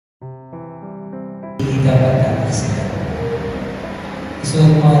hindi dapat nakasikat.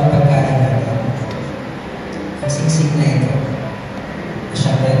 Isuot mo ang pagkain natin. Ang singsing na ito,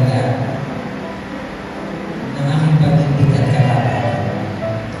 siya ganda ng aking pag-ibig at kapatid.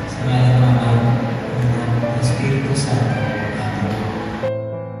 Sa ngalan ng Ama, ng Espiritu Santo. Amen.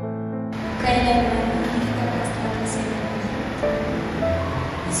 Kaya naman, hindi ka basta sa iyo.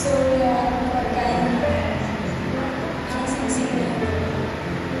 Isuot mo ang pagkain natin. Ang singsing na ito,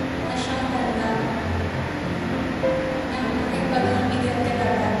 na siyang ganda ng aking pag-ibig at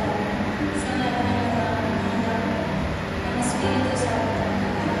kapatid. Sa ngalan ng Ama, ng Espiritu Santo.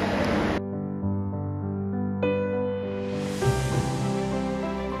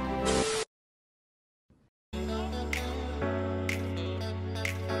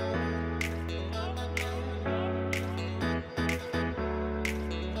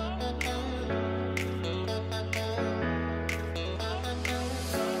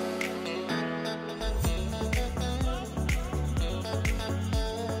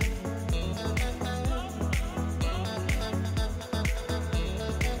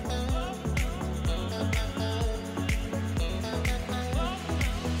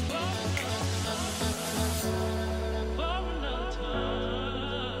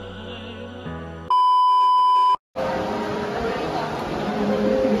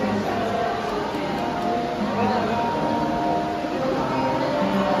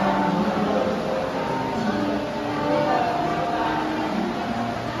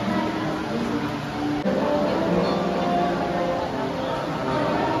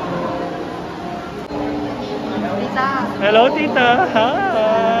 Hello, Tita.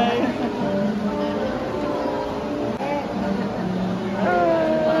 Hi.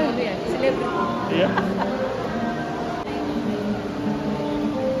 Yeah.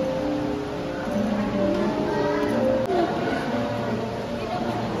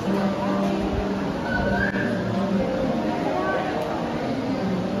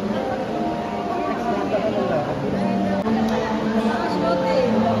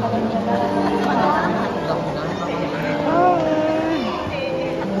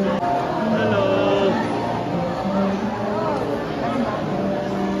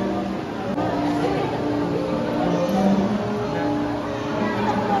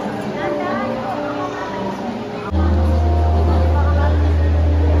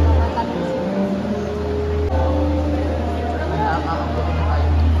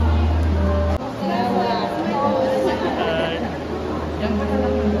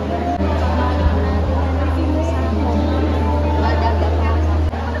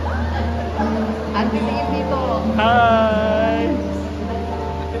 Hi.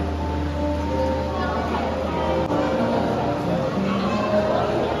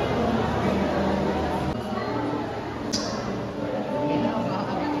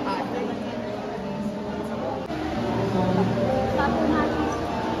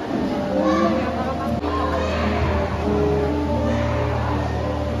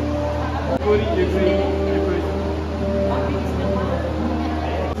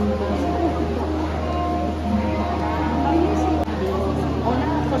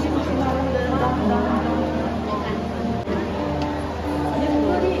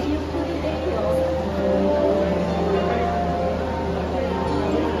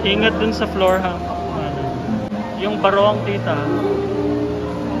 Ingat dun sa floor ha. Yung barong, Tita.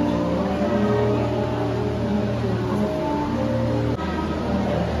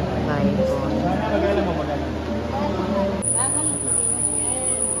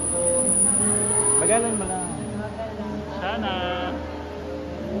 Magalan mo lang. Sana.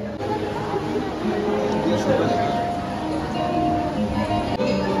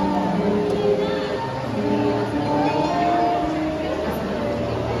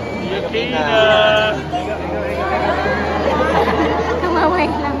 Yakina.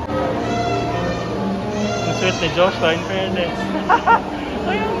 Tumawag lang. Ang sweet ni Joshua in fairness.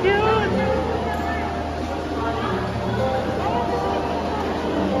 Ay, ang cute.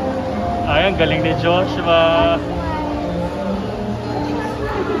 Ay, ang galing ni Joshua.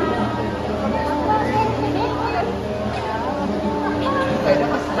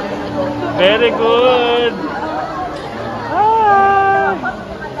 Very good. Ah.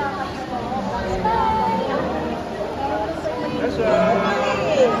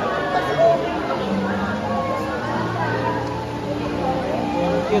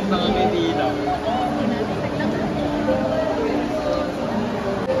 Cute mga medina.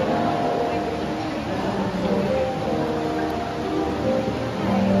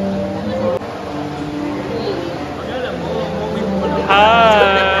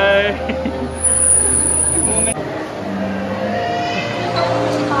 Hi.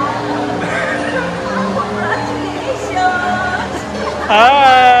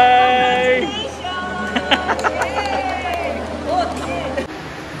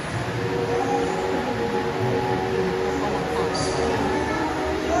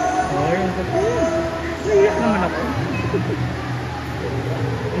 Naiyak naman ako.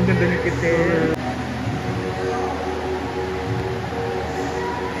 Ang ganda ni Kitel.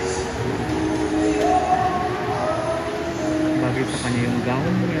 Bagay sa kanya yung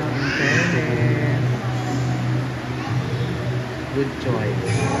gown niya. Ang fairness. Good choice.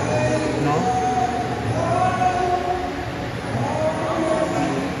 No?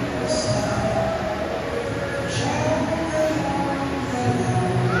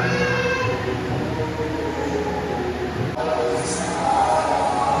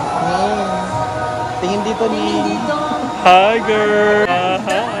 Tingin dito ni... Hi girl!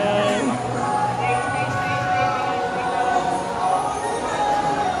 Hi!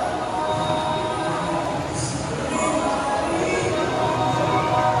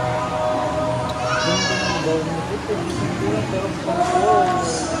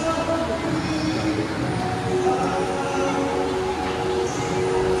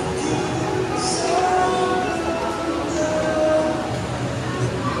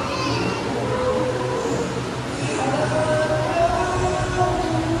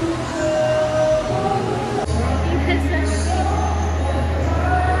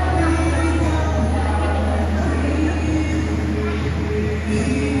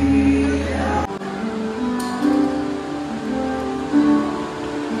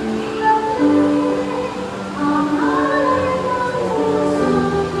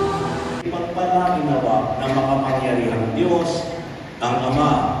 ang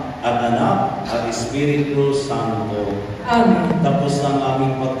Ama at Anak at Espiritu Santo. Amen. Tapos ng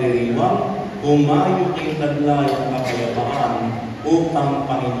aming pagdiriwang, humayo kay taglay ang kapayapaan upang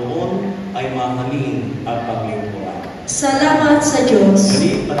Panginoon ay mahalin at paglingkuran. Salamat sa Diyos.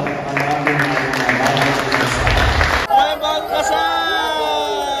 Dali, palakpakan natin ang mga bagay sa kasal. Ay, magkasal!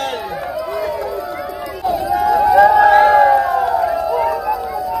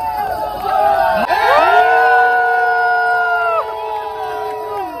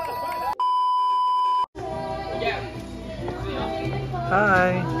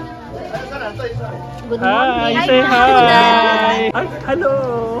 Hi! Good Hi! morning. Say hi! Ay, hello!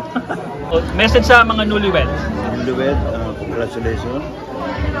 Message sa mga newlyweds. Newlywed, congratulations.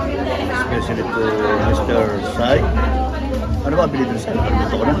 Especially to Mr. Sai. Ano ba ability sa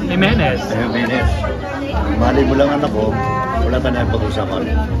ito ko na? Jimenez. Jimenez. Mali mo lang anak ko, wala ka na yung pag-usapan.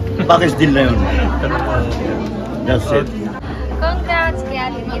 Package deal na yun. That's it. Congrats kay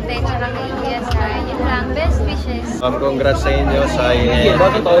Ate Tite at kay Kuya Sai. Yun lang, best wishes. Congrats sa inyo, Sai. And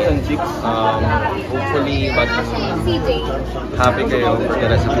 2006, hopefully, CJ. happy kayo for the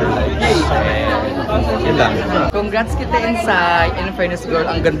rest of your lives. And yun lang. Congrats kita Insay. In fairness girl,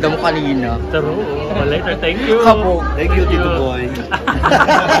 ang ganda mo kanina. True. Later, thank you. Kapo. Thank you, Tito Boy.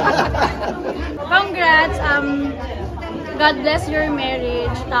 Congrats. God bless your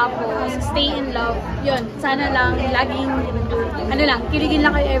marriage. Tapos, stay in love. Yun, sana lang laging, kiligin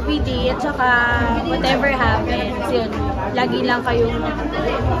lang kayo everyday. At saka, whatever happens, yun, lagi lang kayong,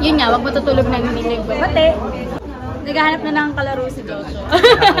 yun nga, wag matutulog ng hindi nagbabate. Naghahanap na ng kalaro si Jojo.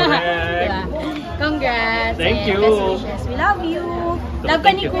 Diba? Congrats. Thank and you. Best wishes. We love you. Love ka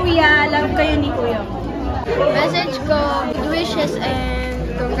ni Kuya. Love kayo ni Kuya mo. Message ko, good wishes and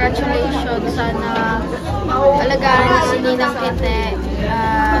congratulations. Sana alagaan si Ninang Kite.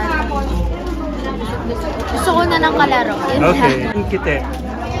 Gusto ko na ng kalaro. Yun Okay. lang. Kite.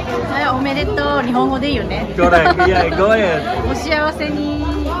 Ay, omerito. Nihongo de yun eh. Correct. Yeah, go ahead. Musyawase ni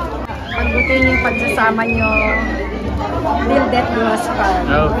pagbutin yung pagsasama nyo. Till death do us part.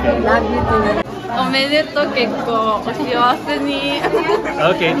 Okay. Love you too. Omerito kekko. Musyawase ni.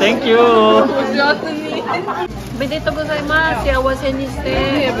 Okay, thank you. Musyawase ni. Omerito gozaimasu. Siawase ni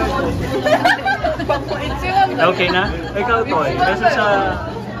ste. Okay na? Ikaw, Toy. Kasi sa...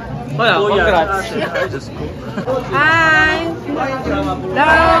 Wala, congrats. I just go. Hi!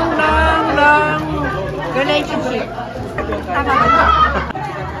 Long relationship.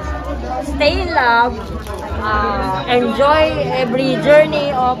 Stay in love. Enjoy every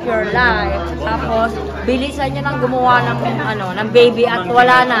journey of your life. Tapos, bilisan nyo nang gumawa ng baby at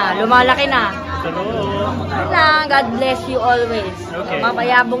wala na. Lumalaki na. Hello. Yun lang. God bless you always. Okay.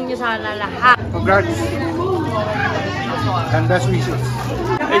 Mapayabong nyo sana lahat. Congrats. And best wishes.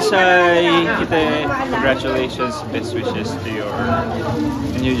 Hi, Sai. Congratulations, best wishes to your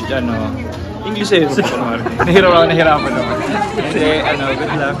new, English eh. Nahirapan naman. Hindi,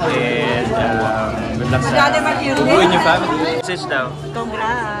 good luck and good luck sa bubuin yung family. Message daw.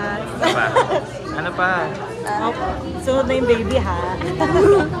 Congrats. Ano pa? Ano pa? Sunod na yung baby ha.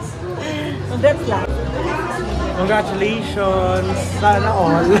 Congrats lang. Congratulations. Sana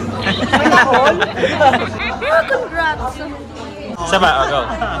all. Sana all? Congrats. Sama, go.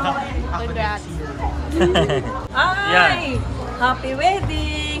 Congrats. Yeah. Ay! Happy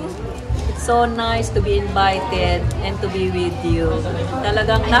wedding! It's so nice to be invited and to be with you.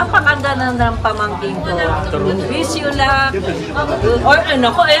 Talagang napakaganda ng pamangking ko. Wish you luck. Or ano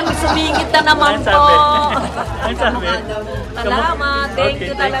ko, sumingit na naman po. Salamat. Thank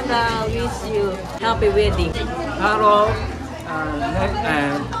you talaga. Wish you happy wedding. Hello.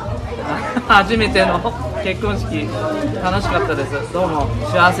 初めての結婚式楽しかったです。どうも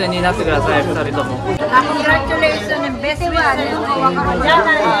幸せになってください、2人とも。Congratulations and best wishes to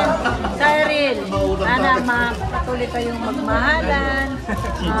Alyanna and Cyril. Sana patuloy kayong magmahalan.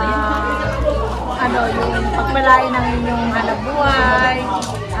 Yung pagpalain ng inyong hanap buhay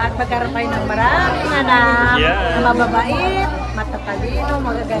at pagkaroon kayo ng maraming anak na mababait, matatalino,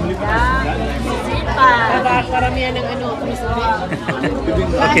 magaganda, sipag. Karamihan ng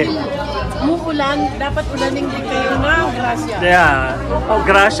Okay. Umuulan, dapat ulaning din kayo ng grasya. Yeah. Oh,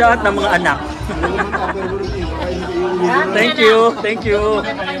 grasya at ng mga anak. Thank you. Thank you.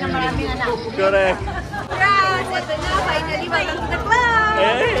 Correct. Finally, welcome to the club!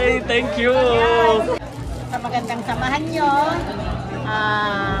 Hey, thank you. Sa magandang samahan nyo,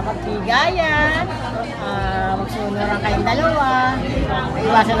 magbigayan, magsunuran kayong dalawa,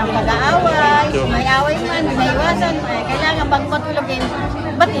 iwasan ang pag-aaway, may away man, may iwasan, kailangan bang matulogin,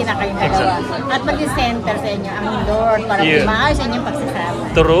 bati na kayong dalawa. At maging center sa inyo ang Lord para maayos sa inyong pagsasama.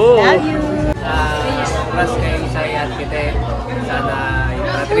 True. Love you! Congrats kayong Sai at Kite. Sana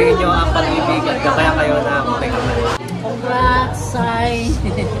matuloy nyo ang pag-ibig at gabaya kayo na muling kamay. Congrats, Sai!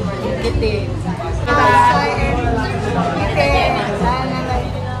 Kite! Sai and Kite! Sana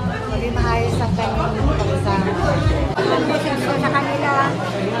maging maayos ang kanyang pagsasama. Congratulations ko sa kanila.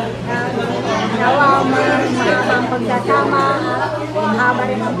 Nawa ang pagsasama, mahaba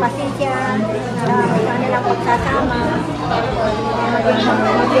rin ang pasensya sa kanilang pagsasama,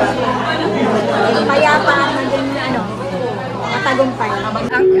 maging payapa at maging matagumpay.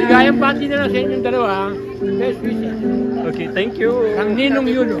 Ligayang party na lang sa inyong dalawa. Best wishes. Okay, thank you. Ang Ninong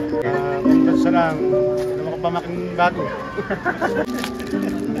Yulo. Congrats lang. Ano ko pamaking bago.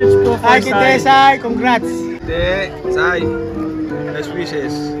 Hi, Kite, Sai. Congrats. Kite, Sai. Best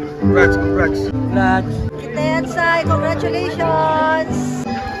wishes. Congrats, congrats. Kite at Sai, congratulations!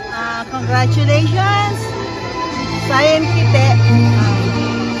 Congratulations! Sai and Kite.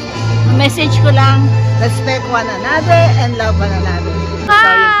 Message ko lang, respect one another and love one another.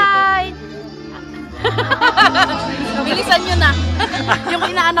 Hi! Bilisan nyo na. Yung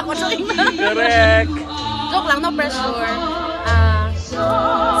inaanak ko. Correct. Joke lang, no pressure.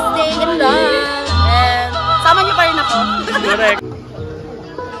 Stay in love. And sama nyo pa rin ako. Correct.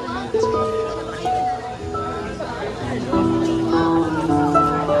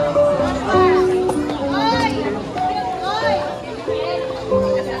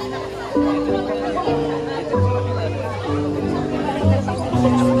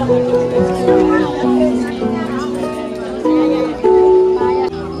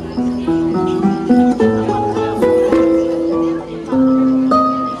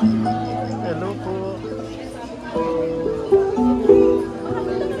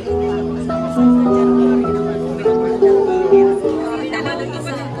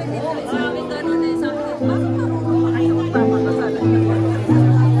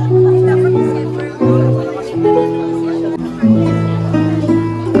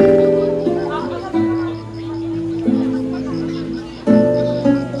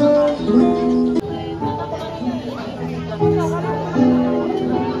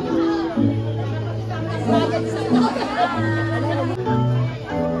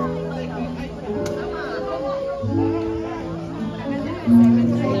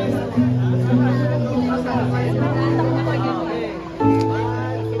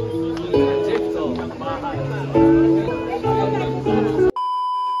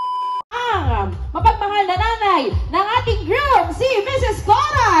 Mapagmahal na nanay ng ating groom, si Mrs.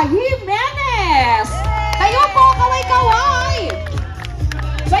 Cora Jimenez. Tayo po, kaway-kaway.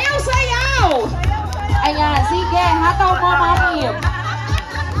 Sayaw-sayaw. Ayan, sige, hataw mo, mami.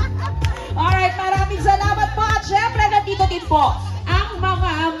 Alright, maraming salamat po. At syempre, nandito din po ang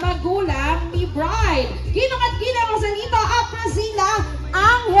mga magulang ni bride. Ginong at Ginang Rosalito at Priscilla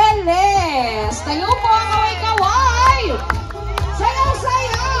Angeles. Tayo po, kaway-kaway.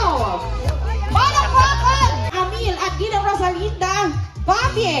 Sayaw-sayaw. Palakpakan! Amil at Ginang Rosalinda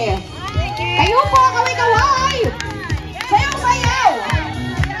Bobby. Kayo po, kaway-kaway. Sayaw-sayaw.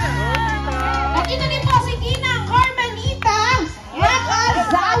 At ito din po si Ginang Carmenita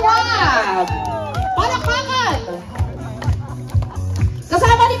Rakazawag. Palakpakan.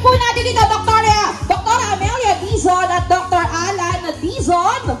 Kasama din po natin dito Dr. Amelia Dizon at Dr. Alan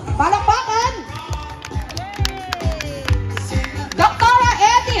Luzon. Palakpakan! Dr.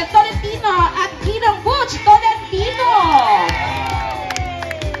 Eddie Tolentino at Ginang Butch Tolentino.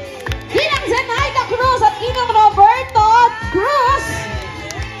 Ginang Zenaida Cruz at Ginang Roberto Cruz.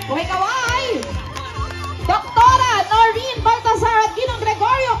 Kaway-kaway. Dr. Noreen Baltazar at Ginang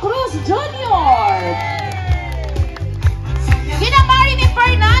Gregorio Cruz Jr. Ginang Marini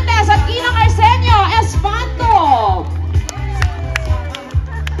Fernandez at Ginang Arsenio Espanto.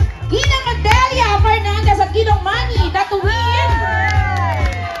 Ginang Adelia Fernandez at Ginang Manny Datuin.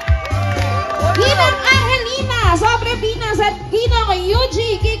 Ginang Angelina Sobrepinas at Ginang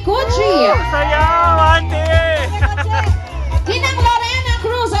Yuji Kikuchi. Sayaw, ate! Ginang Lorena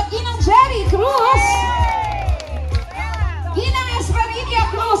Cruz at Ginang Jerry Cruz. Ginang Esperidia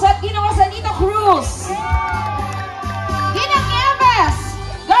Cruz at Ginang Rosalito Cruz. Ginang Eves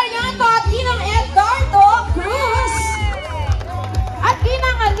Garianto at Ginang Edgardo Cruz. At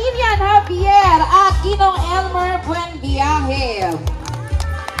Ginang Lilian Javier at Ginang Elmer Buenviaje.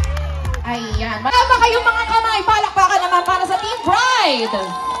 Ayan. Matama kayong mga kamay. Palakpakan naman para sa Team Pride.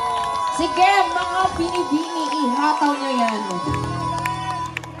 Sige, mga binibini, ihataw nyo yan.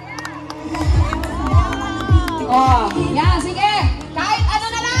 Oh, yan, sige. Kahit ano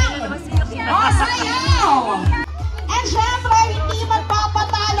na lang. Oh, sayaw. And syempre, hindi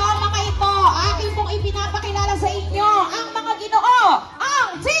magpapatalo ang mga ito. Akin pong ipinapakilala sa inyo ang mga Ginoo, ang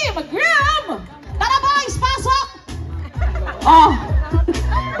Team Grim. Tara boys, pasok. Oh,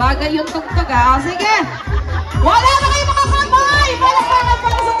 bagay yung tugtog ha. Sige. Wala na kayo mga kamay. Palakpakan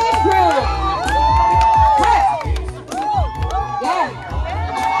para sa Team Grim. Yan.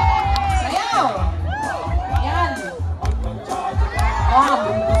 Sayaw. Yan.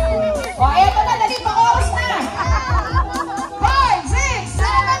 Oh, eto na. Dali pa oras na. 5, 6,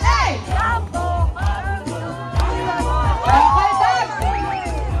 7, 8. Okay, Dad.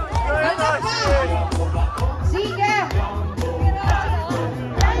 Ganda pa. Sige.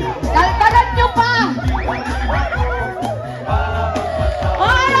 Daldalan nyo pa.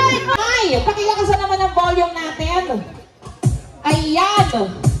 Alright. Ay, pakilakasan naman ang volume natin. Ayan.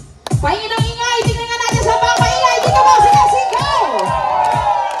 Pahingin ng ingay. Tingnan nga natin sa mga paingay. Dito mo. Sige, sigaw.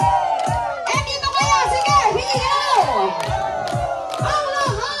 And dito kaya. Sige, hiyaw. Ang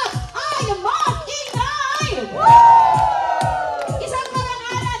lahat ay mag-ingay. Isang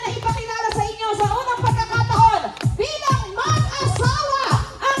marangalan na ipakilala sa inyo sa unang pagkakataon bilang mag-asawa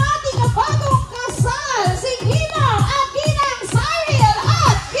ang ating bagong kasal, si Ginang at Ginang Cyril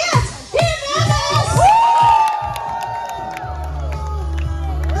at Kids Jimenez.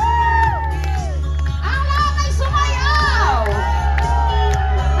 Ang lahat ay sumayaw.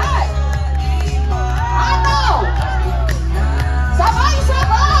 Hey! Ano?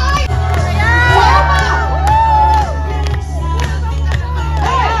 Sabay-sabay! Sama!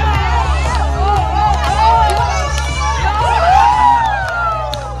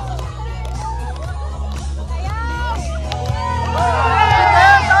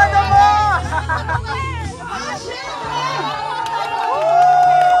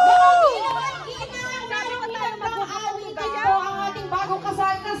 Ang ating bagong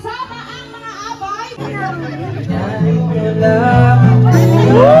kasal kasama ang mga abay.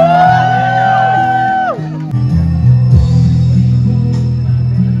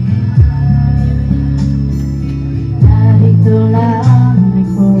 Narito lang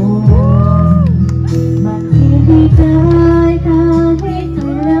ako, magbibigay kahit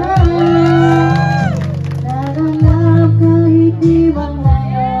ulan, nalalap kahit di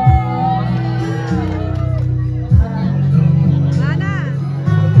malayan.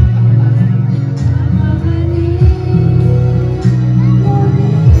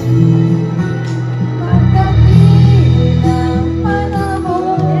 Pagdating ng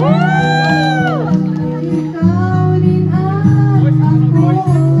panahon, ikaw din at ako.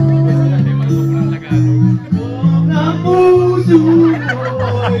 Ang puso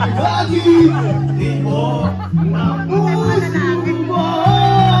ko'y bakit di mo ang puso mo?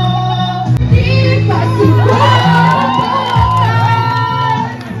 Di pa subukan,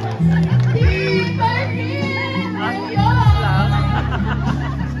 di pa rin ngayon.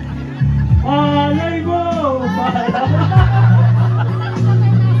 Alay mo!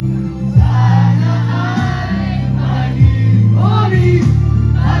 Sana ay maging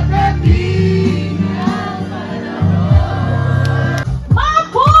at dating ang panahon.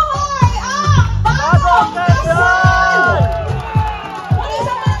 Mabuhay ang bagong kasal! Muli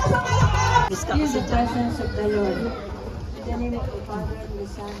sa mga kasamayang Feel the presence of the Lord. In the name of the Father, and the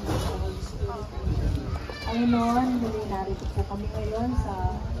Son, and the Holy Spirit. Panginoon, muli narito po kami ngayon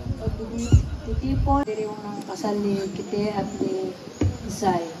sa pagtitipon. Diriwang ng kasal ni Kite at ni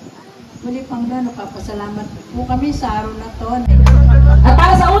mahusay. Muli pang napapasalamat po kami sa araw na to. At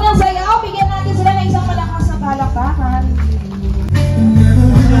para sa unang sayaw, bigyan natin sila ng isang malakas na palakpakan.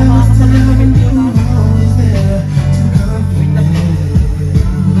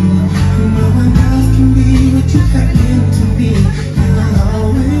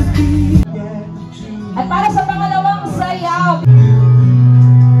 At para sa pangalawang sayaw,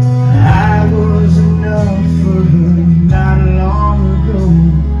 I was enough for her not long ago.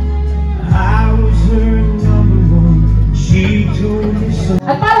 I was her number one. She told me so.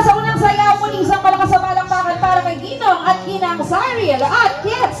 at para sa unang sayaw, muli isang malakas na palakpakan para kay Ginong at Ginang Cyril at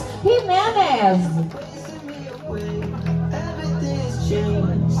Kids Jimenez.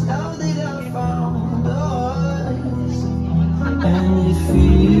 And it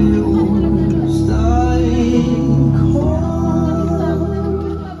feels like home.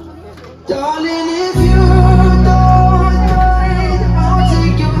 Darling, if you don't mind, I'll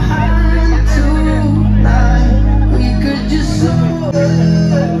take your hand tonight. We could just slow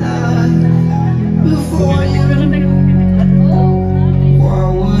down before you. Why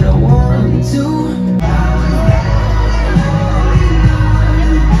would I want to?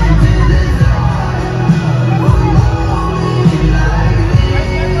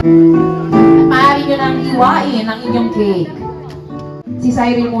 Maaari nyo nang iwain ang inyong cake. Si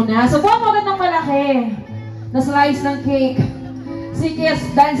Cyril muna. Subuhan mo agad ng malaki na slice ng cake. Si Kiss,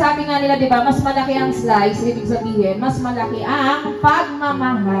 dahil sabi nga nila, di ba, mas malaki ang slice, ibig sabihin, mas malaki ang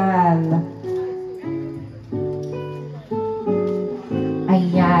pagmamahal.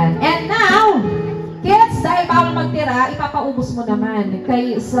 Ayan. And now, Kids, dahil bawal magtira, ipapaubos mo naman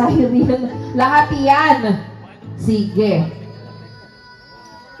kay Cyril. Lahat yan. Sige.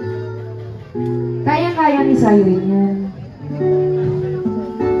 Kaya-kaya ni Cyril yan.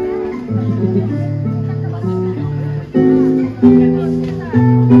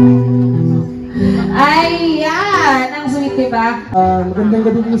 Ayan! Ang sweet, diba? Magandang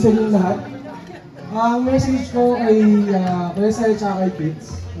gabi po sa inyo lahat. Ang message ko ay kaya sa'yo tsaka kay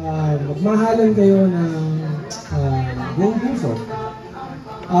Kids. Magmahalan kayo ng buong puso.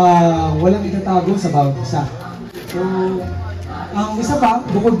 Walang itatago sa bawat isa. So, ang isa pa,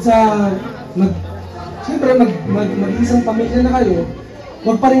 bukod sa siyempre mag-isang pamilya na kayo,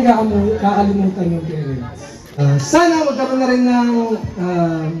 huwag pa rin kakalimutan yung parents. Sana magkaroon na rin ng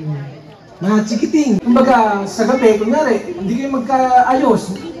mga chikiting. Kumbaga, sa gabi, kunyari, hindi kayo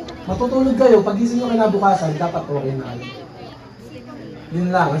magkaayos, matutulog kayo, pag-gising nyo kinabukasan, dapat okay na kayo.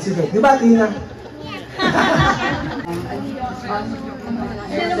 Yun lang, ang secret. Di ba, Tina?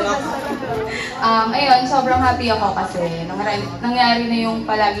 Ayun, sobrang happy ako kasi nangyari na yung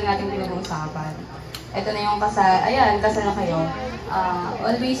palagi natin pinag-uusapan. Ito na yung kasal, ayan, kasal na kayo.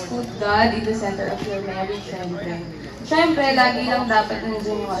 Always put God in the center of your marriage, syempre. Syempre, lagi lang dapat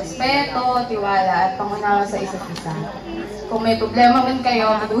nandiyan yung respeto, tiwala, at pangunawa sa isa't isa. Kung may problema man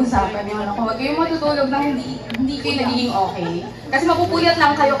kayo, mag-uusapan yun. Kung huwag kayong matutulog na hindi kayo nagiging okay. Kasi mapupuyat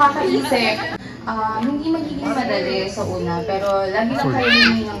lang kayo kakaisip. Hindi magiging madali sa una, pero lagi lang kayo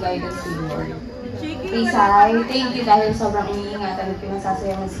hihingi ng guidance to Lord. Kay Sai, thank you dahil sobrang iniingatan at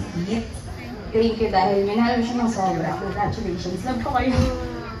pinasasaya mo si Kit. Thank you dahil minahal mo siya ng sobra. Congratulations. Love ko kayo.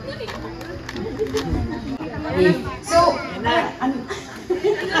 So,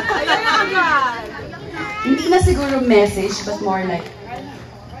 hindi na siguro message, but more like,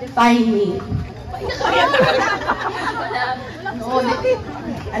 find me.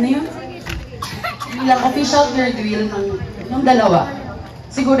 Ano yun? Bilang official third wheel ng dalawa,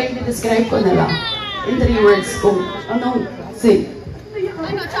 siguro i-describe ko na lang in 3 words kung anong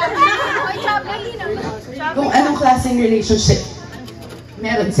kung anong klaseng relationship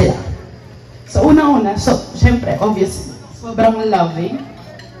meron sila. So una-una, so syempre, obviously, sobrang loving.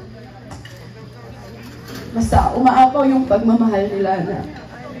 Basta umaapaw yung pagmamahal nila na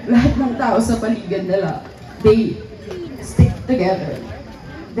lahat ng tao sa paligid nila, they stick together.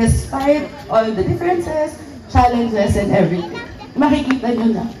 Despite all the differences, challenges, and everything. Makikita nyo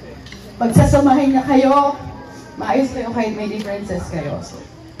na. Pagsasamahin niya kayo, maayos kayo kahit may differences kayo. So,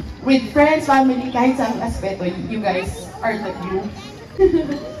 with friends, family, kahit sa aspeto, you guys are the glue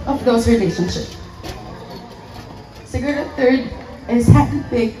of those relationships. Siguro third is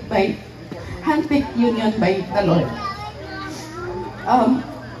handpicked union by the Lord.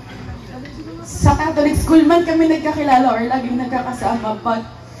 Sa Catholic school man kami nagkakilala or laging nagkakasama, but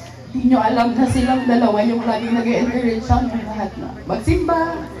di nyo alam na silang dalawa yung laging nag-encourage sa amin lahat na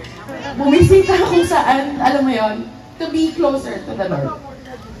magsimba, bumisita kung saan, alam mo yon, to be closer to the Lord.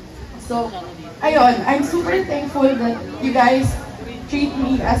 So, ayun, I'm super thankful that you guys treat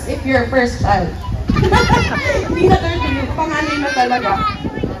me as if you're first child. Hindi na 30, panganay na talaga.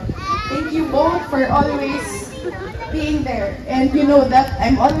 Thank you both for always being there. And you know that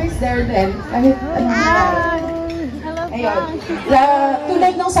I'm always there then. Kahit ayun.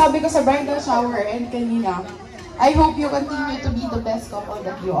 Tulad ng sabi ko sa bridal shower and kanina, I hope you continue to be the best couple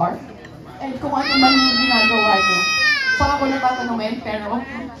that you are. And kung ano man yung ginagawa nyo. Saka ako natatanungin, pero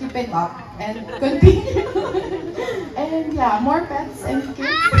keep it up and continue. And yeah, more pets and kids.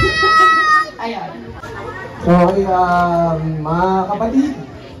 Ayan. So, mga kapatid,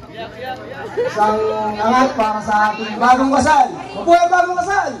 isang angat para sa ating bagong kasal. Mabuhay ang bagong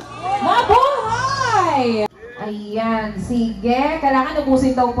kasal! Mabuhay! Ayan, sige. Kailangan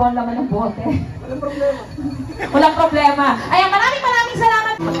ubusin daw po ang laman ng bote. Walang problema. Walang problema. Ayan, maraming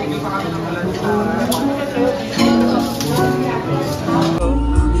salamat.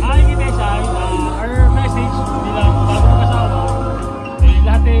 Hi, Kitesay. Our message bilang bagong kasama,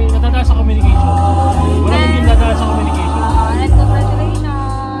 lahat ay nadadala sa communication. Wala nang yung nadadala sa communication. And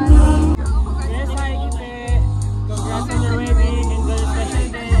congratulations! Yes, hi, Kite. Congrats on your wedding. Enjoy your special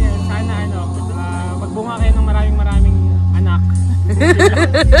day. And sana, magbunga kayo ng maraming anak.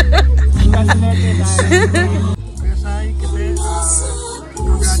 Congratulations. Yes, hi, Kite.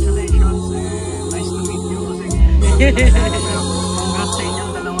 Congratulations. Nice to meet you. Congrats sa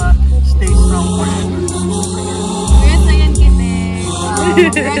inyong dalawa. Stay strong forever. Congrats again, Kite.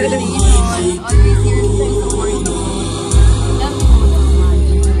 Congratulations. Always here to support you. Love you so much.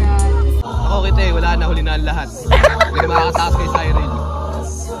 Congrats. Ako Kite, wala na, huli na ang lahat. Hindi na makakataas kay Cyril.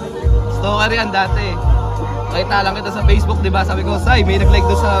 Stalker yan dati. Nakita lang kita sa Facebook, di ba? Sabi ko, Sai, may nag-like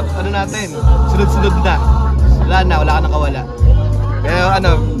doon sa ano natin. Sunod-sunod na. Wala ka nakawala. Pero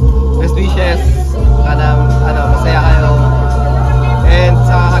best wishes. Sana masaya kayo. And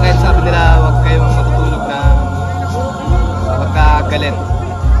sa kagaya sabi nila, huwag kayong matutulog na magkagalit.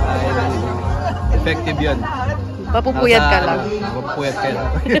 Effective yun. Papupuyat ka lang. Papupuyat ka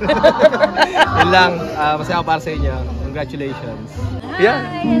lang. Yun lang, masaya ako para sa inyo. Congratulations. Yeah.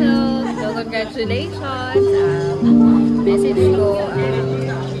 Hello! So, congratulations! Message ko,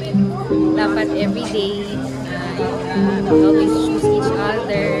 dapat everyday, we always choose each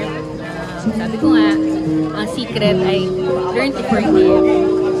other. Sabi ko nga, ang secret ay learn to forgive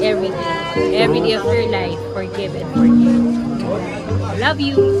every day. Every day of your life, forgive and forgive. Love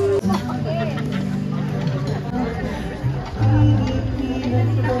you!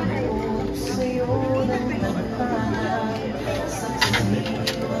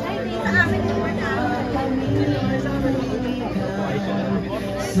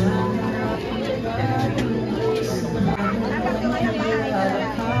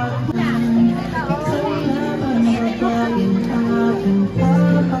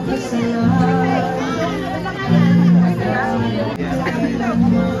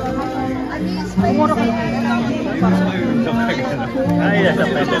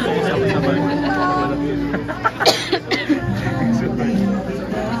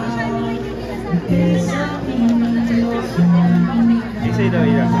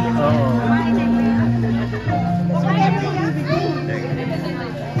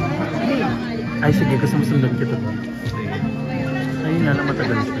 Ay, sige, gusto mo sundan kita doon. Ayun na,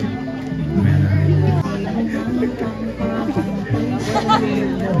 matagal ko yun.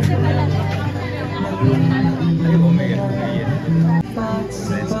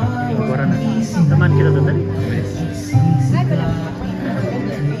 Wala na. Tamaan kita doon dali.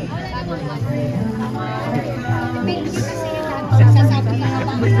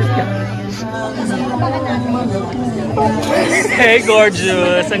 Hey,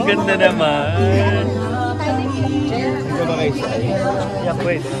 gorgeous! Ang ganda naman! Ikaw ba kayo siya? Yeah,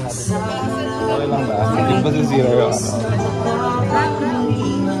 pwede. Okay lang ba? Hindi ba si Cyril yung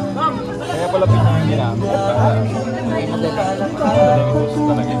Kaya pala pinang ginamit para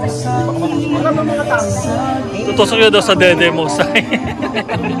tutusok yun daw sa dede mo, Sai.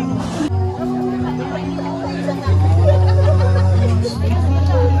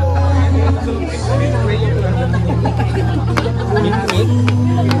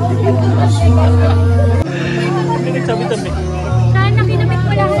 Pinagsabi-tabi. Sana kinamit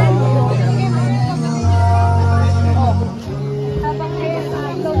mo lahat.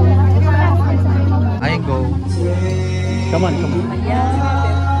 I go. Come on, come on.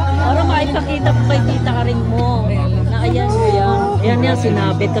 Para maipakita ko kay tita ka rin mo. Na ayan siya. Ayan niya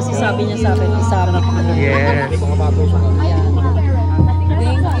sinabit kasi sabi niya sa akin isarap ko. Yes.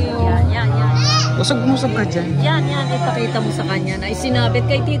 Thank you. Yan. Usog-musog ka dyan. Yan. Ipakita mo sa kanya na isinabit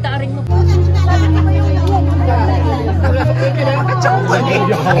kay tita rin mo.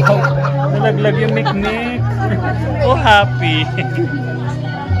 Nalaglag yung mikmik. Oh, happy.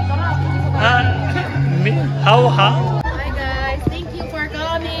 How? Hi guys, thank you for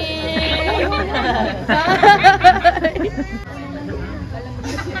coming.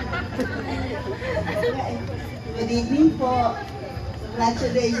 Good evening po.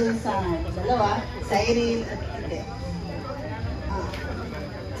 Congratulations sa dalawa, Cyril at Kite.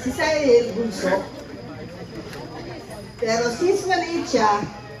 Si Cyril, bunso. Pero since maliit siya,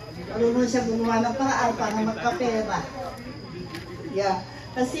 marunong siya gumawa ng paraan para magkapera. Yeah.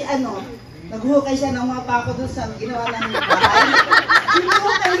 Kasi naghukay siya ng mga pako doon sa ginawa ng bahay.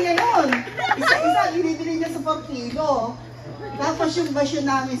 Hinuhukay niya yun. Isa-isa, binibili niya sa 4 kilo. Tapos yung basyo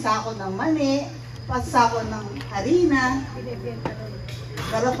namin, sako ng mani, sako ng harina,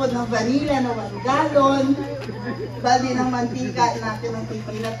 garapon ng vanilla na 1 gallon, balde ng mantika natin ng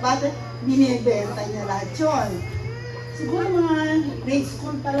peanut butter, binibenta niya lahat yun. Siguro mga grade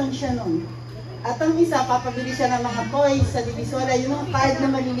school pa lang siya nun. At ang isa, papabili siya ng mga toys sa Divisoria, yung mga card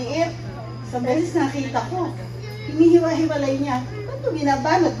na maliliit. Sa beses nakita ko, hinihiwa-hiwalay niya. Ba't ito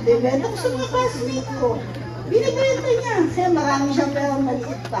binabanat? Bebenta ko sa mga classmate ko. Binibenta niya. Kaya marami siyang pera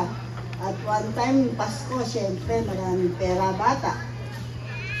maliit pa. At one time, Pasko, syempre, maraming pera bata.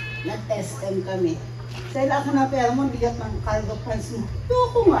 Nag-SM kami. Sa'yo ako na pera mo, bigat ng cargo pants mo.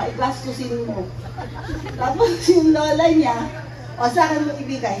 Ito nga, igastusin mo. Tapos yung lola niya, o sa akin mo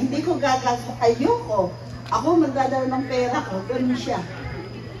ibigay, hindi ko gagastos, ayoko. Ako magdadala ng pera ko, ganun siya.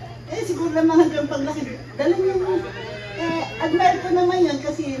 Siguro naman hanggang paglaki, dala niya mo. Admire ko naman yun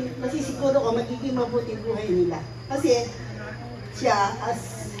kasi masisiguro ko magiging mabuti buhay nila. Kasi siya,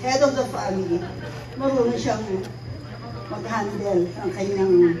 as head of the family, marunong siyang mag-handle ng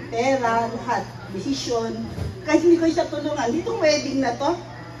kanyang pera, lahat, desisyon. Kahit hindi ko siya tulungan, ditong wedding na to,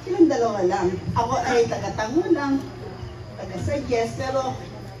 silang dalawa lang. Ako ay taga-tango lang, taga-suggest, pero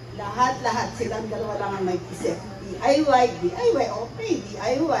lahat silang dalawa lang ang mag-isip. DIY, okay,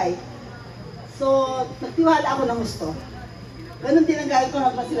 DIY. So, nagtiwala ako ng gusto. Ganun tinanggal ko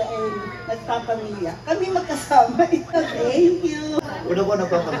na pa sila nagpapamilya. Kami magkasama. Thank you. Una ko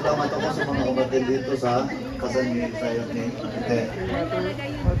nagpapasalamat ako sa mga kapatid dito sa kasal ni Cyril ni Kite.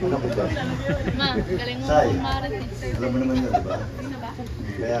 Una ko ba? Say, alam mo naman yun, di ba?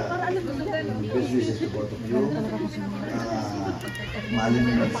 Kaya, best wishes to both of you. Mahalin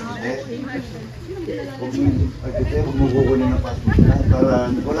nyo lang si Kite. Huwag mo kukunin ng passport na para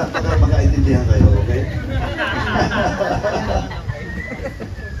wala pa kayo magkaintindihan kayo, okay?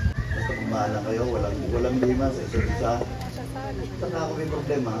 Basta pumahalan kayo, walang lima sa isa't isa. Saka ako may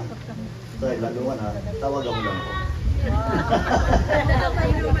problema, dahil lalo ka na, tawagan mo lang ako.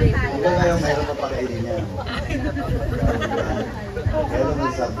 Hanggang ngayon, mayroon pa pakainin niya. Kaya lang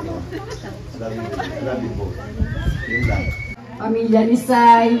may sabi mo, love you both. Yun lang. Pamilya ni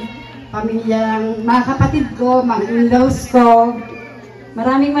Sai, pamilyang mga kapatid ko, mga in-laws ko.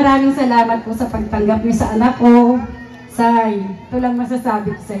 Maraming salamat po sa pagtanggap niyo sa anak ko. Sai, ito lang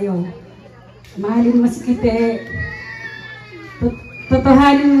masasabi ko sa iyo. Mahalin mo si Kite.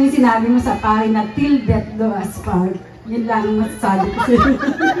 Tutuhanin mo yung sinabi mo sa pari na till death do us part. Yun lang ang masasabi ko sa iyo.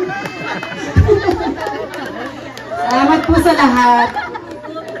 Salamat po sa lahat.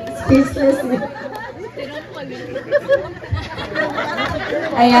 Speechless.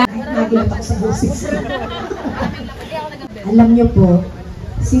 Ayan, nagilat ako sa boses. Alam niyo po,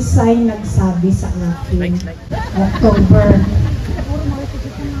 si Sai nagsabi sa akin, October.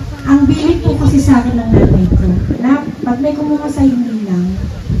 Ang bilis po kasi sa akin ng nanay ko, na pag may kumuha sa hindi lang,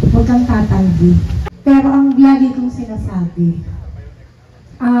 huwag kang tatalbi. Pero ang lagi kong sinasabi,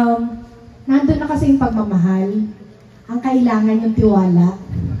 nandun na kasi yung pagmamahal, ang kailangan yung tiwala.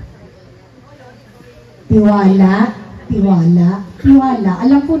 Tiwala.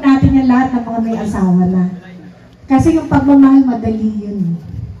 Alam po natin yan lahat ng mga may asawa na. Kasi yung pagmamahal, madali yun.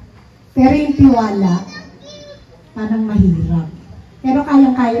 Pero yung tiwala, parang mahirap. Pero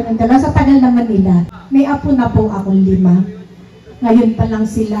kayang-kaya ng dalawa. Sa tagal naman nila, may apo na po akong 5. Ngayon pa lang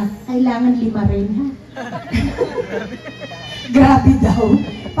sila, kailangan 5 rin, ha? Grabe daw.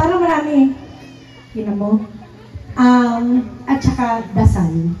 Parang marami. Yun mo. At saka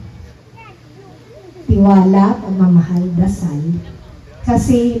dasal. Tiwala, pagmamahal, dasal.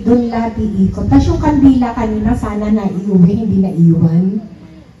 Kasi doon lahat iikot. Tapos yung kandila kanina, sana naiuwi, hindi naiwan.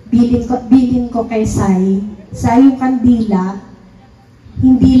 Bilin ko kay Sai, yung kandila,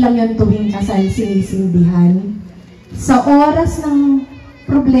 hindi lang yung tuwing kasal sinisindihan. Sa oras ng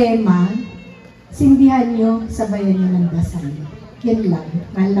problema, sindihan nyo, sabayan nyo ng dasal. Yan lang.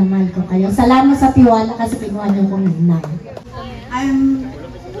 Mahal na mahal ko kayo. Salamat sa tiwala kasi kinuha nyo kong nanay. I'm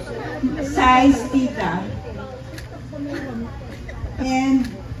Sai's tita. And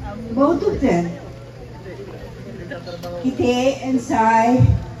both of them, Kite and Sai,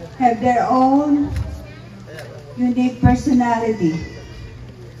 have their own unique personality.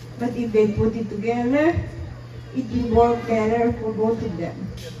 But if they put it together, it will work better for both of them.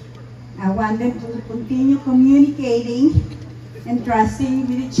 I want them to continue communicating and trusting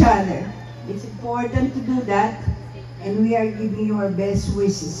with each other. It's important to do that, and we are giving you our best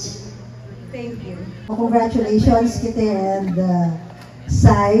wishes. Thank you. Congratulations, Kite and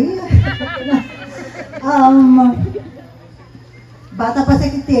Sai. Bata pa si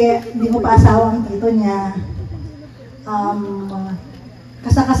Kite, hindi ko pa asawa ang tito niya.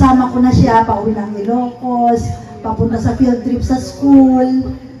 Kasama ko na siya, pauwi ng Ilocos, papunta sa field trip sa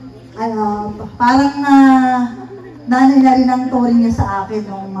school. Parang nanay na rin ang turing niya sa akin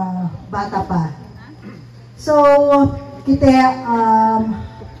nung bata pa. So, Kite,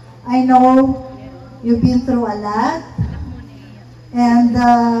 I know you've been through a lot, and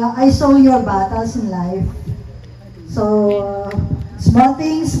I saw your battles in life. So, small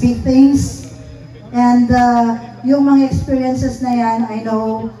things, big things, and yung mga experiences na yan, I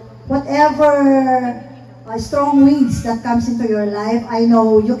know whatever strong winds that comes into your life, I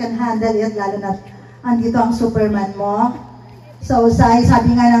know you can handle it, lalo na andito ang Superman mo. So,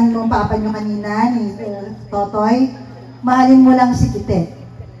 sabi nga ng papa nyo kanina, ni Totoy, mahalin mo lang si Kite.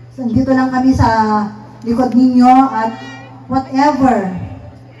 So, dito lang kami sa likod ninyo at whatever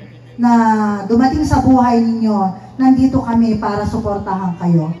na dumating sa buhay ninyo, nandito kami para suportahan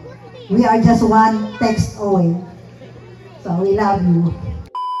kayo. We are just one text away. So, we love you.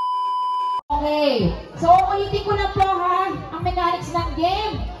 Okay. So, ulitin ko na po ha, ang mechanics ng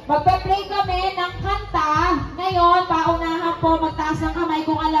game. Magpe-play kami ng kanta. Ngayon, paunahan po, magtaas ng kamay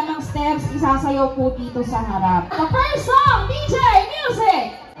kung alam ang steps, isasayaw po dito sa harap. The first song, DJ,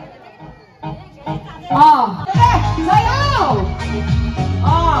 music! Oh. Okay, sayaw!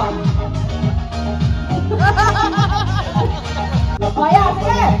 Oh. O yan,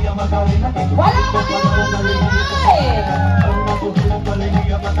 sige! Wala pa kayo mga kamay!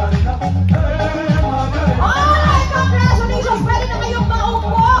 Alright, congratulations! Pwede na kayong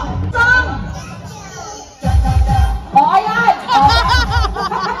maupo! Song! O, ayan!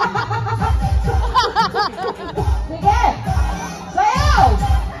 Sige! Sayaw!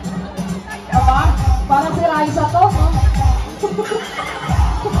 Aba, parang si Raisa to, no?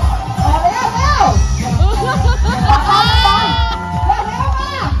 O, ayan, sayaw!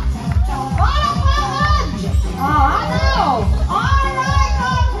 Alright,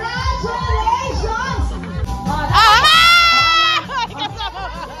 congratulations!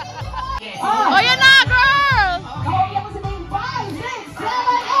 Oh, yan na, girl! Nakauwi ako sa main 5, 6, 7,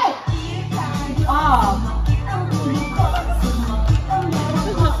 8!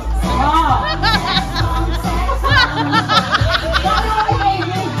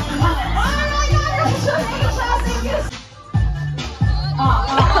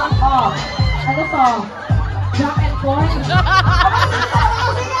 Ano to? Jack and Point?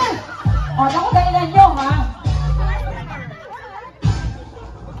 Sige! O, naku, galingan nyo, ha?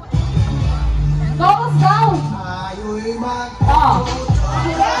 Go!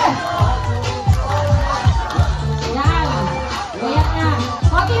 Sige! Yan! Ayan na!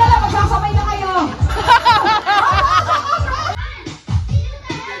 Pati na lang, magsasabay na kayo!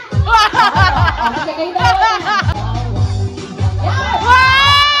 Sige, kayo na lang!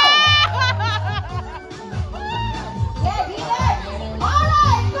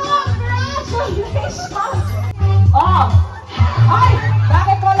 Oh! Ay!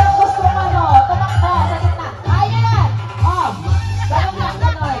 Bakit walang gusto tumakbo sa gitna? Ayan! Oh! Ganun lang,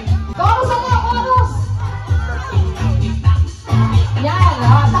 ganun. Chorus na! Chorus! Yan!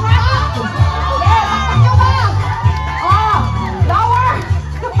 Taka! Yes! Taktak nyo ba? Oh! Lower!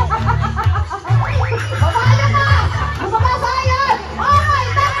 Babala na! Masabasa yan!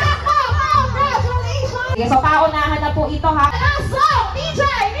 Alright! Taktak mo! Congratulations! Okay, so paunahan na po ito ha. Last song! DJ!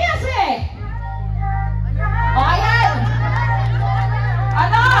 Music! O, ayan!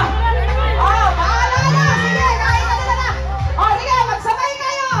 Ano? O, bahala na! Sige, kain ka na! O, sige, magsabay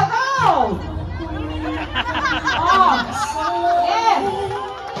kayo! Go! O, yes!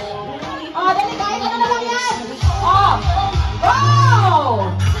 O, dali, kain ka na lang yan! O, go!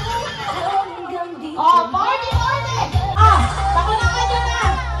 O, party! O, takunakan nyo na!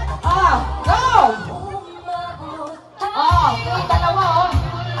 O, go! O, yung dalawa, o.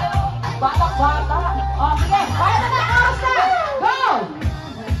 Bata. O, sige. Kaya na na. Oras na. Go!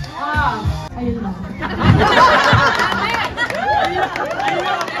 Ayun lang.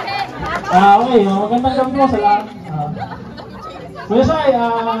 Okay, magandang gabi po sa lahat. Kuya Sai,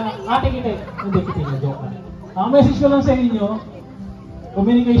 ate Kite. Hindi, Kite na joke. Ang message ko lang sa inyo,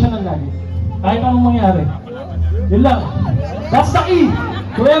 communication ang lagi. Kahit anong mangyari. Yun lang. That's the key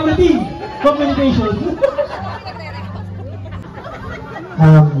to everything. Communication.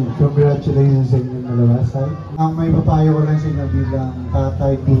 Congratulations sa inyong dalawa, Sai. Ang may papayo ko lang sa inyo bilang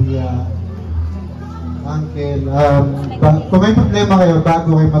tatay, kuya, uncle, kung may problema kayo bago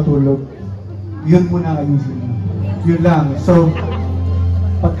kayo matulog, yun muna ayusin nyo. Yun lang. So,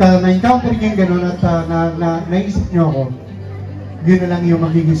 pagka na-encounter nyo yung gano'n at naisip nyo ako, yun na lang yung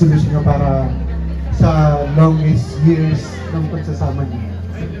magiging solusyon nyo para sa longest years ng pagsasama nyo.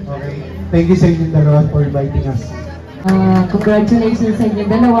 Okay? Thank you sa inyong dalawa for inviting us. Congratulations sa inyong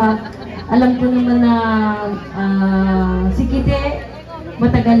dalawa. Alam ko naman na si Kite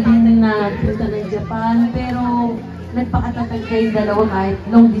matagal din na punta ng Japan, pero nagpakatatag kayong dalawa kahit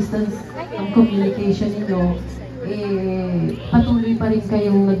long distance ang communication ninyo. Patuloy pa rin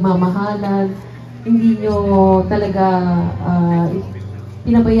kayong nagmamahalan. Hindi nyo talaga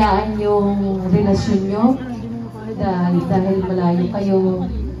pinabayaan yung relasyon nyo dahil malayo kayo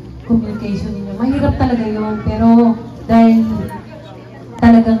communication ninyo. Mahirap talaga yun, pero dahil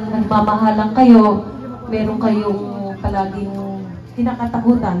talagang nagmamahalan kayo, meron kayong palaging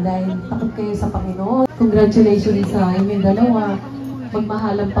kinakatakutan dahil takot kayo sa Panginoon. Congratulations sa inyong dalawa.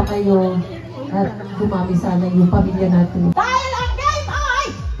 Magmahalan pa kayo at dumami sana yung pamilya natin. Dahil ang game ay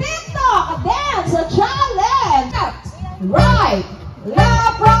TikTok Dance Challenge! Right!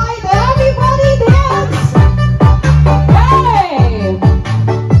 Left, right, everybody dance! Hey!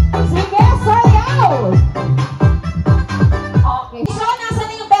 Sige, sayaw! Okay. So, nasa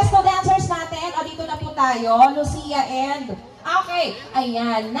na yung best of dancers natin? O, dito na po tayo. Lucia and... Okay,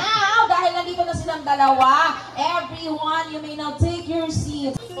 ayan. Now, dahil nandito na silang dalawa, everyone, you may now take your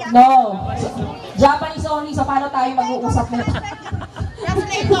seats. No. Japanese only, so paano tayo mag-uusap nito?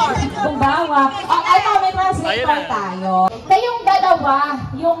 Translator! Kumbawa. Ito, may translator tayo. Kayong dalawa,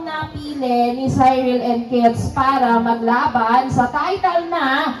 yung napili ni Cyril and Kids para maglaban sa title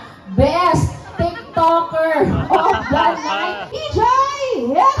na Best TikToker of the Night. DJ,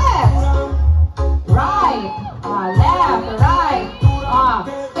 hit it! Right, left, right,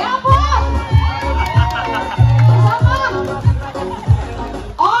 kapot! Isa pa!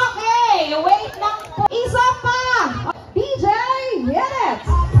 Okay, wait lang po. Isa pa! DJ, hit it!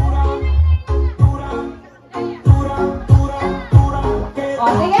 O,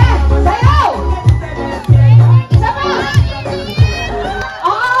 sige, sayaw! Isa pa!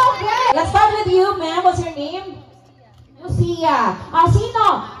 Okay, let's start with you, ma'am. What's your name? Lucia. Sino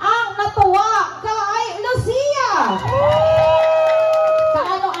ang natuwa kay Lucia?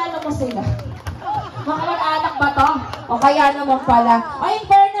 Kaano-ano mo sila? Makamag-anak ba to? O kaya naman pala. O in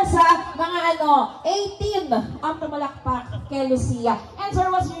fairness ha, mga 18 ang tumalakpak kay Lucia. And sir,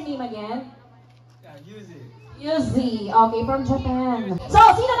 what's your name again? Yuzi. Okay, from Japan. So,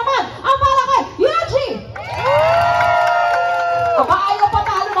 sino naman ang para kay Yuji? O ba ayaw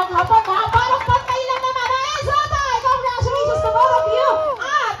patalo ng hapon ha? Parang pantay lang naman. Congratulations to both of you!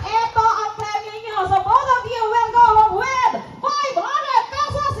 At ito ang premyo nyo. So both of you will go home with 500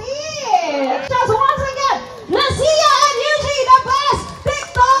 pesos each! Just once again, Lucia and Yuji, the best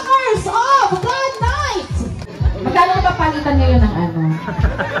TikTokers of the night! Magkano ba palitan ngayon ng ano?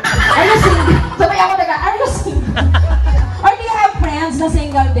 Are you single? Sabay ako are you single? Or do you have friends na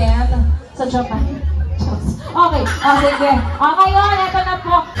single din sa Japan? Okay, sige. Okay yun, ito na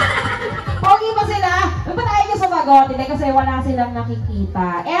po. Pogi ba sila? Ba't tayo nyo sumagot? Hindi kasi wala silang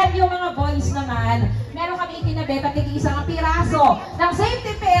nakikita. And yung mga boys naman, meron kami ikinabit at isang piraso ng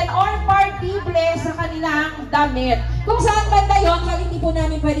safety pin or partible sa kanilang damit. Kung saan banda yun, hindi po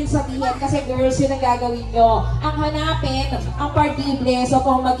namin pwedeng sabihin kasi girls, yun ang gagawin nyo. Ang hanapin, ang partible, so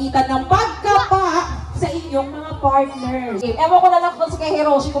kung magitan ng pagkapa sa inyong mga partners. Ewan ko na lang kung kay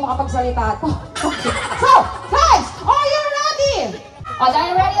Hiroshi kung makapagsalita ito. So, guys, are you ready? O,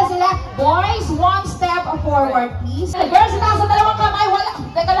 dahil ready na sila, boys, one step forward, please. The girls, nasa dalawang kamay, wala.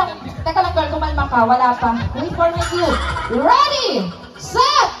 Teka lang, girl, kumalma ka, wala pa. Wait for my cue. Ready,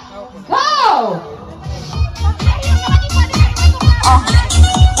 set, go!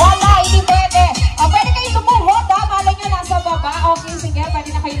 Wala, hindi pwede. Pwede kayo tumuhod, ha? Malay nyo, nasa baba. Okay, sige,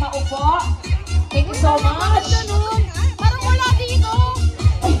 pwede na kayo maupo. Thank you so much. Parang wala dito.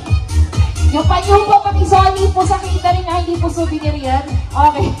 Yung panyupo pag isoli po sa catering na hindi po souvenir yan.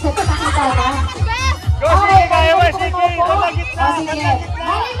 Okay, nakita na. Okay, kaya mo sige. Sige.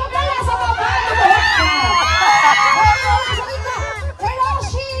 Malay mo pala sa baba. Lumuhod ka. Sa gitna.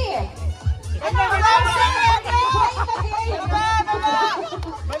 Hiroshi. Ano? Enjoy the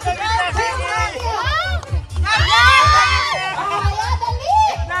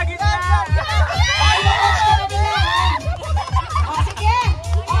game.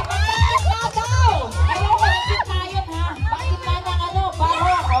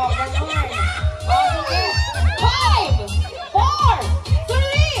 Go!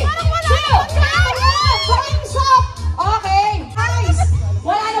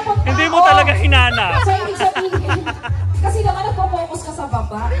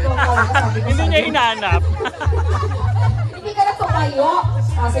 niya hinahanap. Hindi ka na tumayo.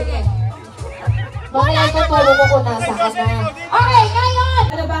 Sige. Mamaya tuturo ko kung nasa ka na. Okay, ngayon!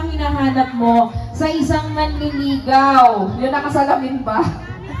 Ano ba ang hinahanap mo sa isang manliligaw? Yung nakasalamin ba?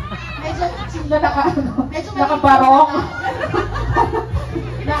 Medyo nakabarong.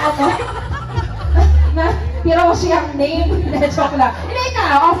 Na ano? Na Hiroshi ang name. Joke lang. Hindi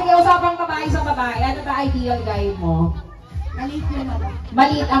na. O sige, usapang babae sa babae. Ano ba ideal guy mo? Maliit yung mata.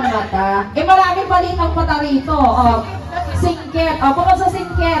 Maliit ang mata. Maraming maliit ang mata rito. Singket. Bukod sa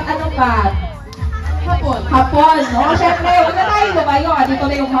singket, ano pa? Hapon. Hapon. Syempre, huwag na tayo lumayo. Dito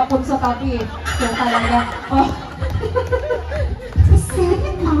na yung hapon sa tabi. Yung talaga.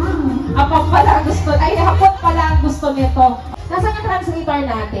 Hapon pala ang gusto. Ay, hapon pala ang gusto nito. Nasaan ang translator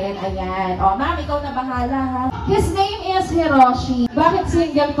natin? Ayan. Ma'am, ikaw na bahala ha. His name is Hiroshi. Bakit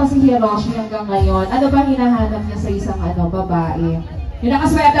single pa si Hiroshi hanggang ngayon? Ano ba hinahanap niya sa isang babae? Yung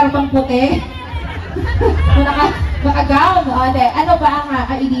nakasweater pang puti? Yung naka-gown? Ano ba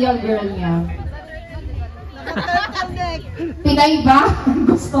ang ideal girl niya? Pinay ba?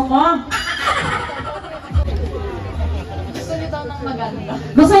 Gusto mo? Gusto niya daw ng maganda.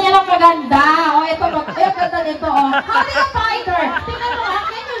 Gusto niya ng maganda. Ito, ganda nito. How do you find her? Tingnan mo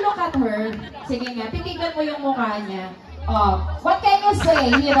can you look at her? Sige nga, titignan mo yung mukha niya. What can you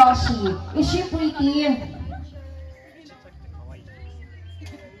say, Hiroshi? Is she pretty?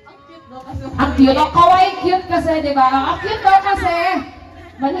 Ang cute. Kawaii cute kasi, di ba? Ang cute daw kasi.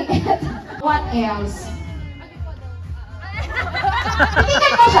 Maliit. What else?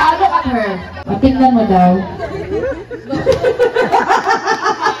 Tingnan mo siya. Look at her. Tingnan mo daw.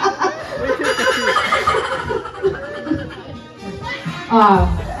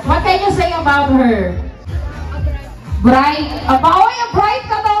 What can you say about her? Bright. Bright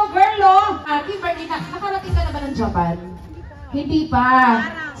ka daw, girl, Kimberly, nakarating ka na ba ng Japan? Hindi pa.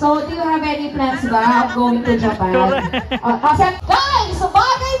 So, do you have any plans ba of going to Japan? Guys,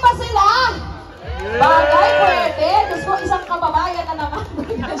 bagay ba sila? Bagay, pwede. Gusto ko isang kababayan na naman.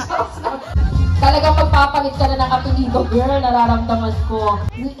 Talagang magpapalit ka na ng apelido, girl, nararamdaman ko.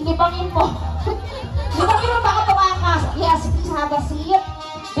 Libangin mo. Libangin mo baka tumakas. Yes, please have a seat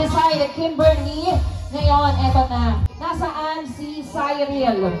beside Kimberly. Ngayon, eto na. Nasaan si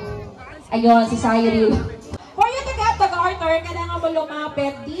Cyril? Ayun, si Cyril. For you to get the garter, kailangan mo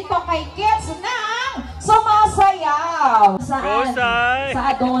lumapit dito kay kids ng sumasayaw. Saan?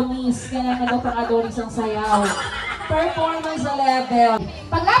 Sa Adonis. Kailangan daw pang Adonis ang sayaw. Performance level.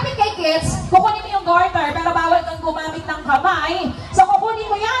 Paglapit kay kids, kukunin mo yung garter, pero bawal kang gumamit ng kamay. So kukunin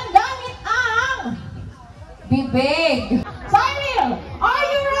mo yan gamit ang bibig. Cyril, are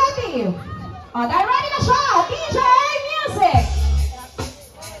you ready? Dahil ready na siya. DJ Music!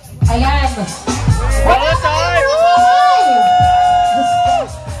 Ayan. Wala tayo!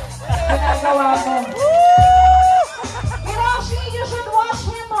 Ginagawa mo. Hiroshi, you should watch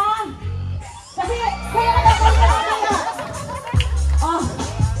him, ha? Kasi, kaya na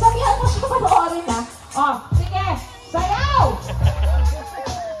sabihan mo siya panoorin, ha? Sige, sayaw!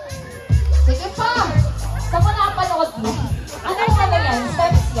 Sige pa! Saan mo napanood mo? Ano yan?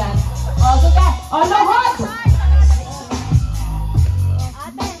 Steps yan? Sige! Lohod!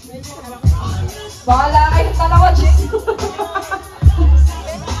 Bahala kayong dalawa, Jess.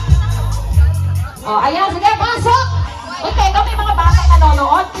 Ayan, sige, pasok! Okay, may mga batang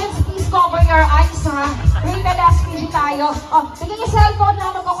nanonood. Please cover your eyes, ha? Rated SPG tayo. Sige yung cellphone na,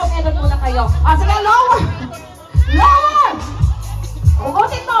 magkukumenon muna kayo. Sige, lower! Lower!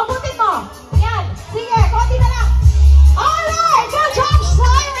 Ugutin mo! Ayan, sige, konti na lang. Alright, good job,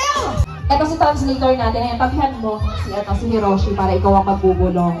 Cyril! Ito si translator natin. Ayan, paghan mo si Hiroshi para ikaw ang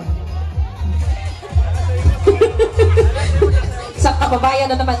magbubulong. Isang kababayan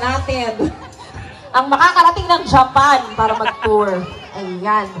na naman natin ang makakarating ng Japan para mag-tour.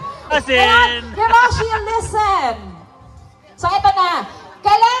 Ayan. Hiroshi, listen! So, ito na.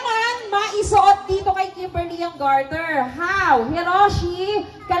 Kailangan maisuot dito kay Kimberly ang garter. How? Hiroshi,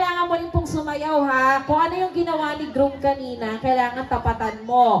 kailangan mo rin pong sumayaw, ha? Kung ano yung ginawa ni Groom kanina, kailangan tapatan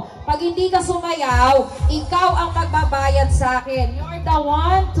mo. Pag hindi ka sumayaw, ikaw ang magbabayad sa akin. You're the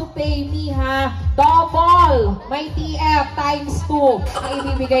one to pay me, ha? Double! May TF times 2 na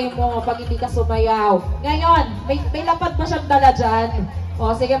ibibigay mo pag hindi ka sumayaw. Ngayon, may lapad ba siyang dala dyan?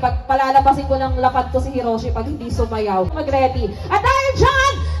 Sige, palalabasin ko ng lapad ko si Hiroshi pag hindi sumayaw. Mag-ready. At dahil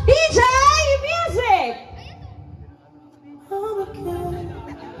dyan, DJ Music!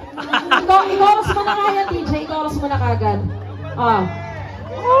 Ikoros mo na nga yan, DJ. Ikoros mo na kagad.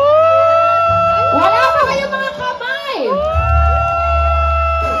 Wala pa kayong mga kamay!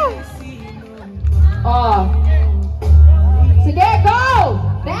 Sige, go!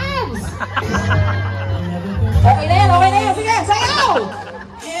 Dance! Okay na yan, okay na yan. Sige, sayaw!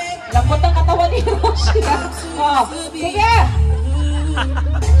 Lambot ang katawan ni Roshi. Oh, sige!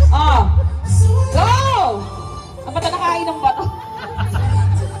 Oh, go! Ang bata nakainom ba ito?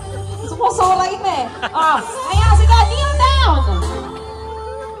 Sumusuray na eh. Oh, ayan, sige, kneel down!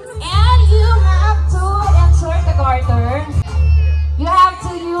 And you have to insert the garter. You have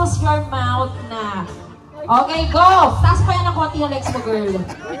to use your mouth na. Okay, go! Taas pa yan ng konti yung legs mo, girl.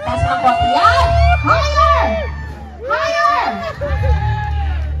 Taas ng konti. Yan! Higher! Higher!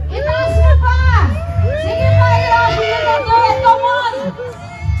 Itaas mo pa! Sige pa, Hiroshi! You can do it! Come on!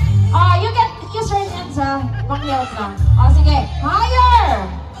 You can use your hands, ha? Pang-yelp lang. Sige. Higher!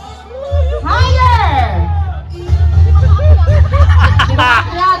 Higher!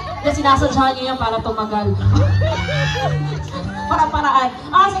 Yan, sinasadya niyo yan para tumagal. Para-paraan.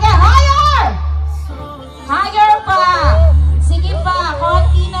 Sige, higher! Higher pa! Sige pa,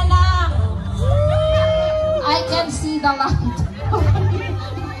 konti na lang. I can see the light.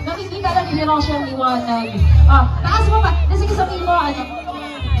 Nakikita lang ni Hiroshi ang liwanag. Taas mo pa. Sige, sabihin mo, ano?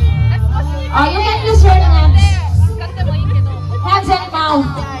 You can use your hands. Hands and mouth.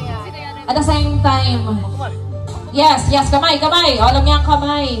 At the same time. Yes, kamay. Alam niya ang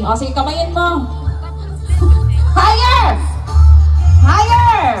kamay. Sige, kamayin mo. Higher!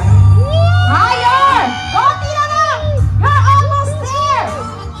 Higher! Higher! Konti na lang! You're almost there!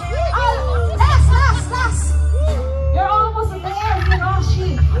 Last! You're almost there,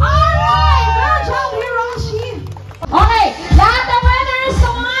 Hiroshi. Alright! Good job, Hiroshi! Okay, lahat ng winners,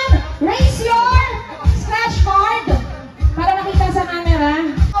 come on! Raise your scratch card para makita sa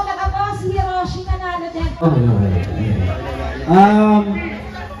camera. Si Hiroshi nanalo din.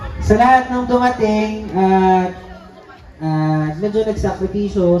 Sa lahat ng dumating at medyo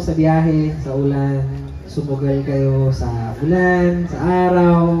nagsakripisyo sa biyahe, sa ulan, sumugal kayo sa ulan, sa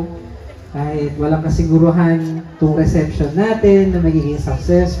araw, kahit walang kasiguruhan itong reception natin na magiging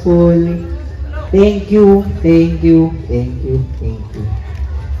successful. Thank you.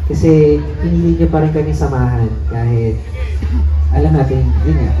 Kasi hindi niyo pa rin kami samahan kahit alam natin,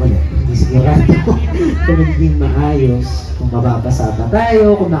 yun nga, wala, hindi sigurado kung magiging maayos, kung mababasa ba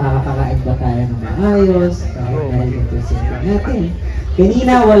tayo, kung makakakain ba tayo ng maayos, dahil yung presenter natin.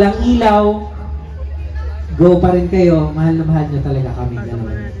 Kanina, walang ilaw, go pa rin kayo, mahal na mahal nyo talaga kami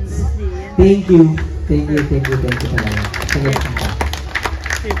dalawa. Thank you talaga.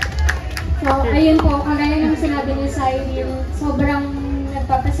 So, ayun po, kagaya ng sinabi ni Cyril, sobrang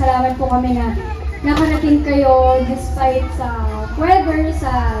nagpapasalamat po kami na nakarating kayo despite sa weather,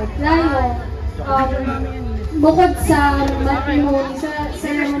 sa layo, bukod sa matrimony, sa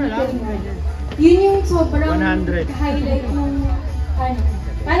ceremony ko rin. Yun yung sobrang highlight ng,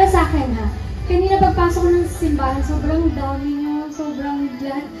 para sa akin ha. Kanina pagpasok ko ng simbahan, sobrang dami nyo, sobrang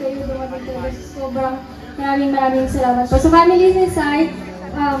lahat kayo dumating kayo, sobrang maraming salamat po. Sa family ni Sai,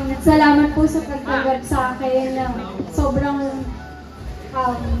 salamat po sa pagtanggap sa akin na sobrang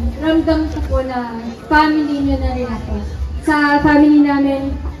ramdam ko po na family nyo na rin ako. Sa family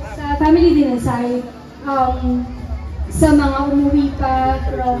namin, sa family din ni Sai, sa mga umuwi pa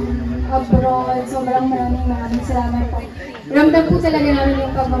from abroad, sobrang maraming salamat po. Ramdam po talaga namin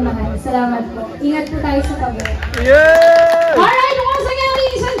yung pagmamahal. Salamat po. Ingat po tayo sa pag-uwi. Yeah! Alright, once again,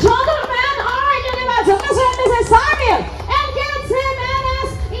 ladies and gentlemen, our universal Mrs. Cyril and Kenneth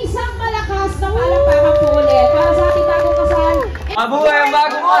Jimenez, isang malakas na palakpakan po ulit para sa ating bagong kasal. Mabuhay ang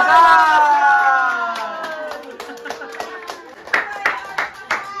bagong kasal!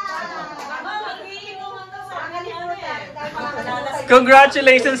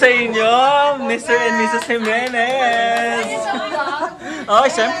 Congratulations sa inyo, Mr. and Mrs. Jimenez! Oh,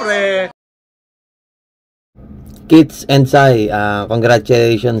 siyempre! Kids and Sai,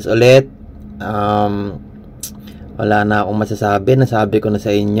 congratulations ulit. Wala na akong masasabi, nasabi ko na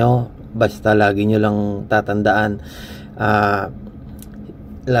sa inyo. Basta lagi nyo lang tatandaan,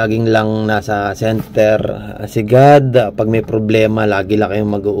 laging lang nasa center si God. Pag may problema, lagi lang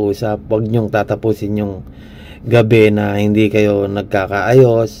kayong mag-uusap. Huwag nyong tatapusin yung gabi na hindi kayo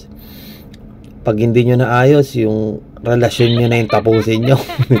nagkakaayos. Pag hindi nyo naayos, yung relasyon nyo na yung tapusin nyo.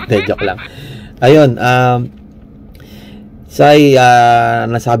 Joke lang. Ayun, Sai,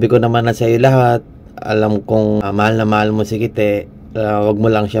 nasabi ko naman na sa'yo lahat. Alam kong mahal na mahal mo si Kite. Wag mo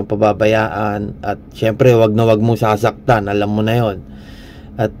lang siyang pababayaan. At syempre, wag mong sasaktan. Alam mo na yon.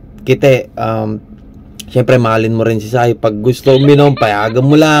 At Kite, syempre mahalin mo rin si Sai. Pag gusto uminom, payagan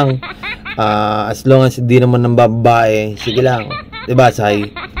mo lang. As long as hindi naman ng babae, sige lang. Diba, Sai?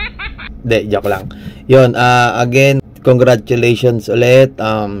 Hindi, joke lang. Yun, again, congratulations ulit.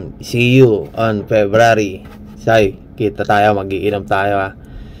 See you on February. Sai, kita tayo, mag-iinom tayo ha.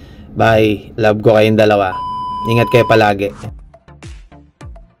 Bye. Love ko kayong dalawa. Ingat kayo palagi.